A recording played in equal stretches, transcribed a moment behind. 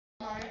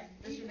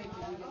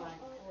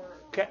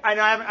Okay, I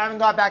know I haven't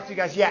got back to you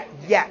guys yet.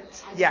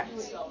 Yeah.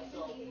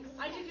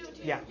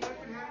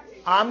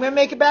 I'm going to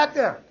make it back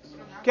there.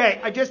 Okay,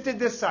 I just did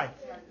this side.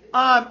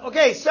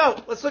 Okay,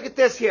 so let's look at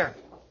this here.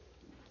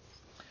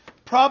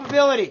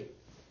 Probability.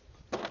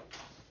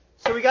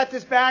 So we got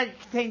this bag.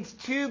 It contains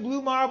 2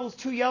 blue marbles,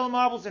 2 yellow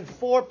marbles, and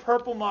 4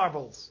 purple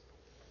marbles.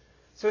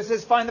 So it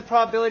says find the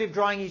probability of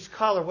drawing each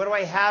color. What do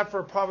I have for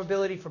a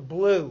probability for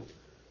blue?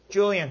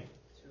 Julian?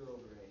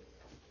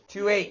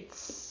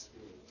 2/8.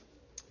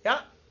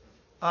 Yeah.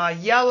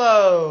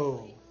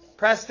 Yellow.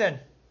 Preston?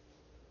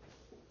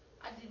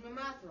 I did my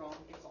math wrong.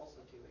 It's also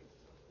 2/8.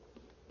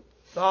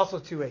 It's also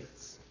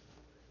 2/8.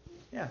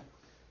 Yeah.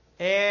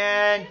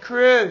 And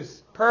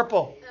Cruz?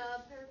 Purple?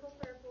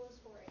 Purple is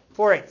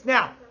 4/8.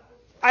 Now,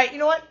 you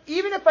know what?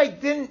 Even if I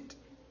didn't,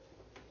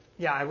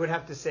 I would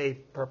have to say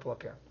purple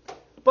up here.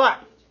 But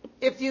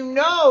if you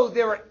know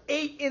there were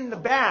 8 in the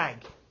bag,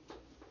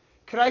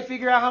 could I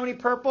figure out how many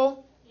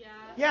purple?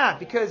 Yeah,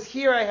 because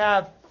here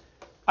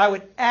I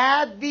would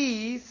add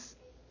these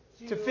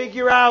to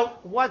figure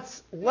out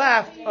what's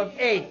left of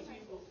 8.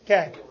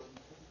 Okay.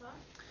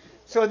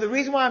 So the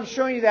reason why I'm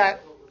showing you that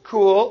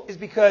cool is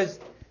because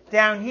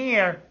down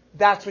here,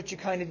 that's what you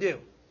kind of do.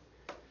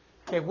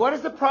 Okay, what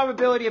is the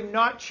probability of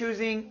not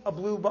choosing a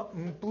blue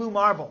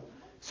marble?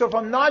 So if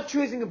I'm not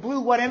choosing a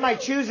blue, what am I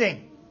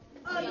choosing?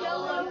 A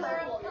yellow,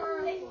 purple.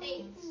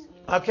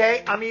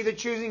 Okay, I'm either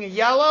choosing a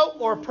yellow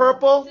or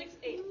purple.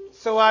 6/8.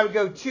 So I would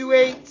go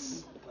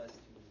 2/8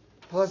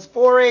 plus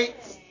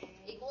 4/8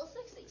 Equals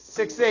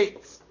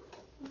 6/8.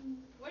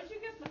 Where'd you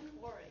get the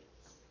 4/8?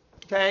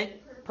 Okay,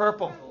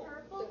 purple. Purple.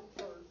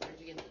 Where'd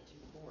you get the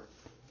 2/4?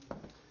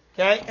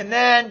 Okay, and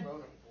then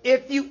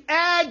if you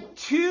add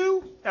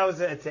 2,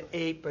 it's an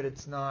 8, but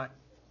it's not.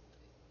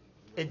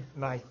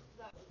 My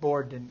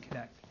board didn't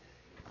connect.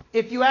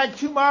 If you add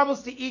 2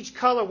 marbles to each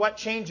color, what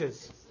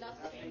changes?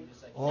 Nothing.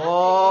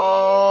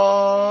 Oh.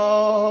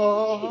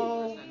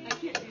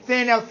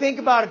 Now think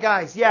about it,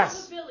 guys.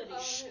 Yes. It only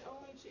changes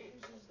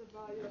the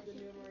value of the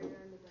numerator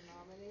and the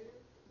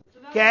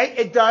denominator. Okay,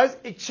 it does.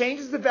 It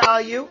changes the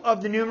value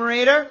of the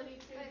numerator.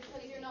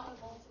 Because you're not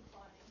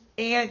multiplying.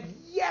 And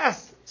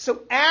yes,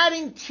 so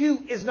adding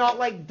 2 is not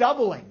like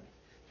doubling.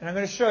 And I'm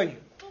going to show you.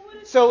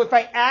 So if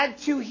I add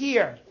 2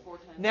 here,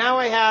 now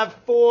I have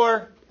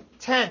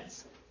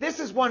 4/10. This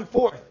is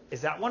 1/4.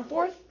 Is that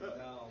 1/4?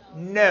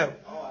 No.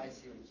 Oh, I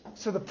see what you're saying.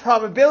 So the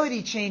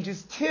probability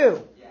changes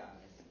too. Yeah.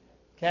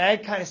 Okay,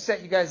 kind of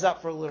set you guys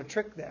up for a little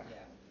trick there. Yeah.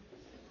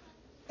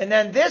 And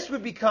then this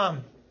would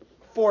become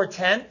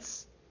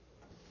 4/10.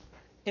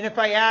 And if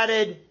I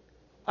added,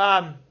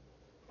 hold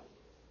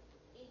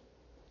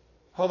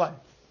on,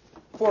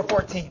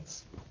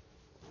 4/14.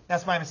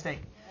 That's my mistake.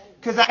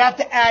 Because I have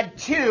to add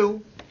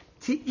 2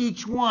 to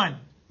each one.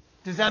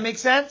 Does that make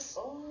sense?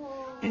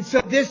 And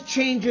so this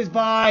changes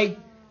by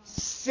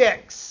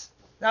 6.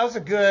 That was a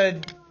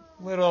good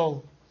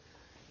little,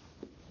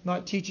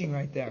 not teaching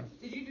right there.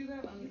 Did you do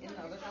that in the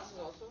other classes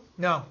also?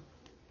 No,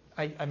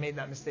 I made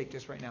that mistake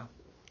just right now.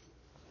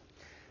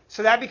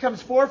 So that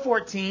becomes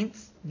 4/14.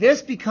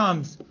 This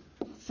becomes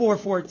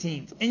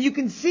 4/14. And you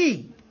can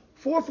see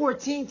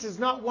 4/14 is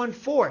not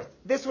 1/4.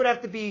 This would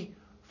have to be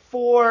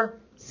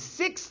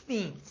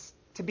 4/16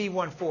 to be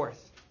 1/4.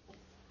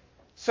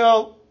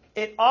 So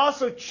it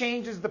also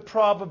changes the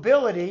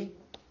probability.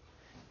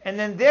 And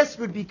then this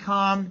would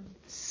become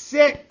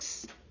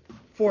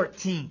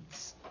 6/14,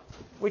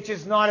 which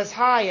is not as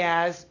high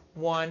as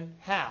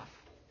 1/2.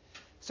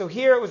 So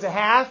here it was a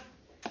half.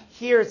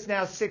 Here it's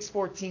now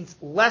 6/14,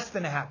 less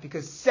than a half,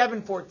 because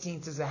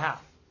 7/14 is a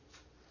half.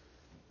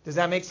 Does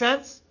that make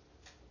sense?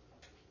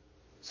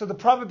 So the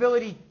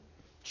probability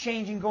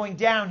changing going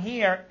down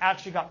here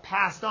actually got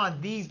passed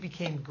on. These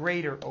became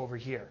greater over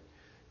here,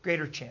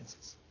 greater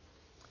chances.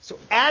 So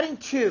adding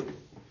 2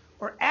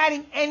 or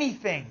adding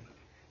anything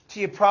to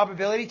your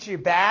probability, to your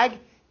bag,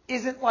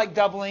 isn't like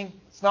doubling.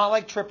 It's not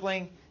like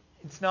tripling.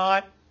 It's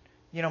not,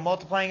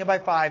 multiplying it by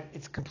 5.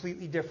 It's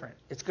completely different.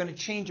 It's going to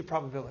change your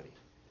probability.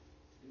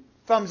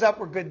 Thumbs up,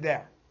 we're good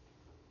there.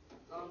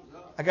 Thumbs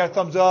up. I got a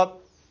thumbs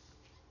up.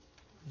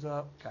 Thumbs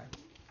up, okay.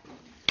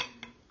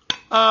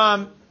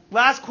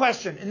 Last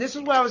question, and this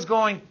is where I was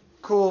going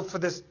cool for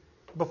this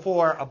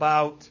before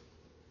about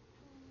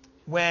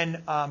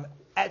when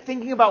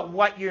thinking about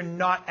what you're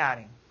not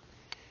adding.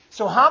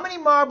 So how many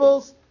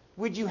marbles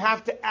would you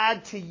have to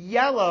add to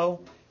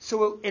yellow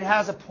so it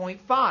has a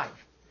 0.5?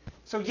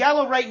 So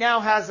yellow right now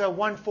has a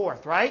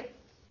 1/4, right?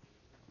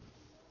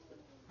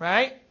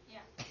 Right?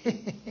 Yeah.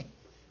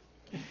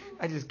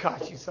 I just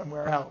caught you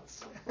somewhere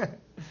else.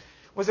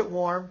 Was it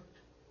warm?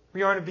 Were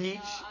you on a beach?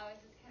 No, I was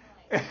just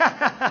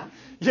kind of like...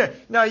 Yeah.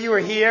 No, you were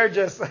here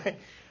just like...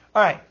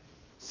 All right.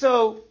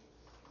 So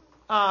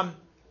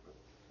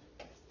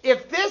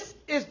if this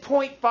is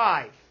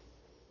 0.5,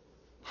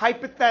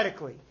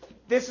 hypothetically,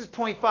 this is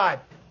 0.5,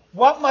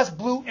 what must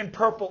blue and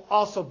purple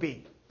also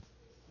be?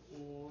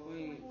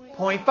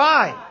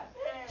 0.5.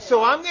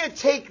 So I'm going to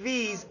take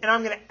these and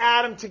I'm going to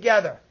add them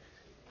together,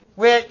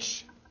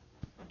 which,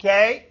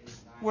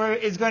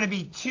 is going to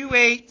be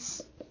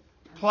 2/8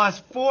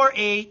 plus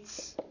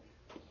 4/8,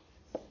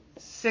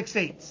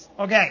 6/8.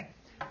 Okay,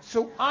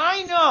 so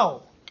I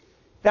know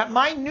that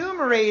my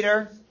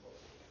numerator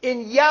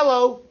in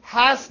yellow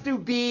has to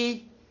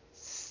be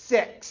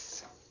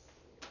 6.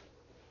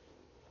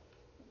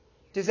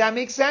 Does that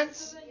make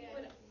sense?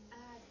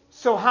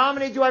 So how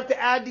many do I have to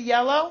add to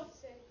yellow?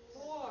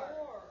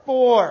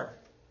 4.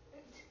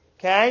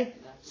 Okay?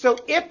 So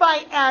if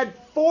I add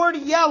 4 to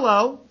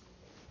yellow,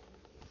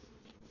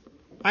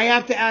 I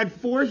have to add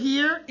 4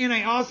 here, and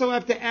I also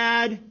have to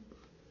add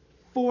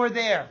 4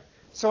 there.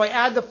 So I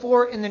add the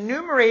 4 in the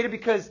numerator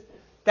because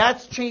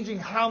that's changing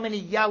how many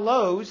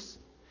yellows.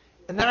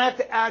 And then I have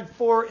to add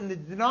 4 in the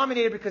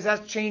denominator because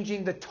that's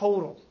changing the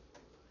total.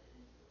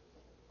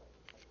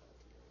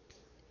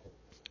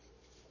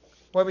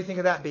 What do we think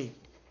of that, B?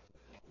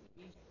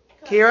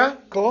 Kira?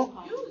 Cool?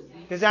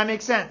 Does that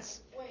make sense?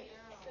 Wait,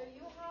 so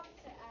you have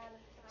to add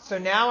half. So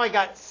now I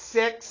got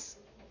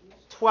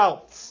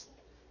 6/12.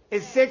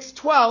 Is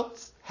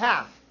 6/12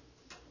 half?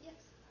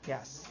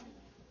 Yes.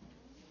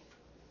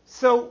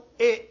 So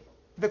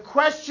the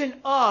question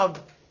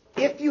of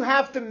if you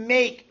have to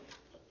make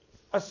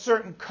a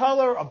certain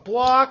color, a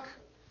block,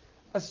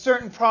 a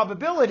certain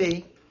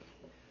probability,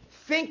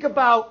 think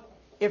about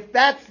if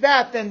that's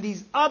that, then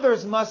these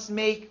others must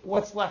make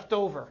what's left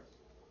over.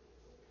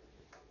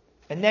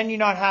 And then you're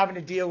not having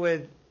to deal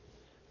with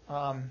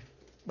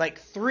like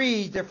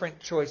 3 different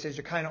choices.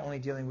 You're kind of only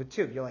dealing with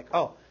 2. You're like,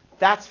 oh,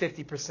 that's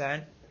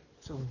 50%.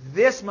 So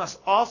this must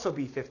also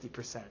be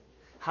 50%.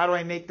 How do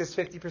I make this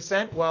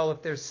 50%? Well,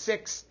 if there's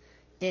 6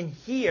 in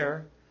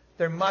here,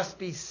 there must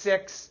be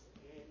 6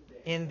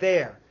 in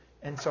there.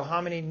 And so how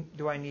many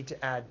do I need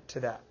to add to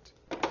that?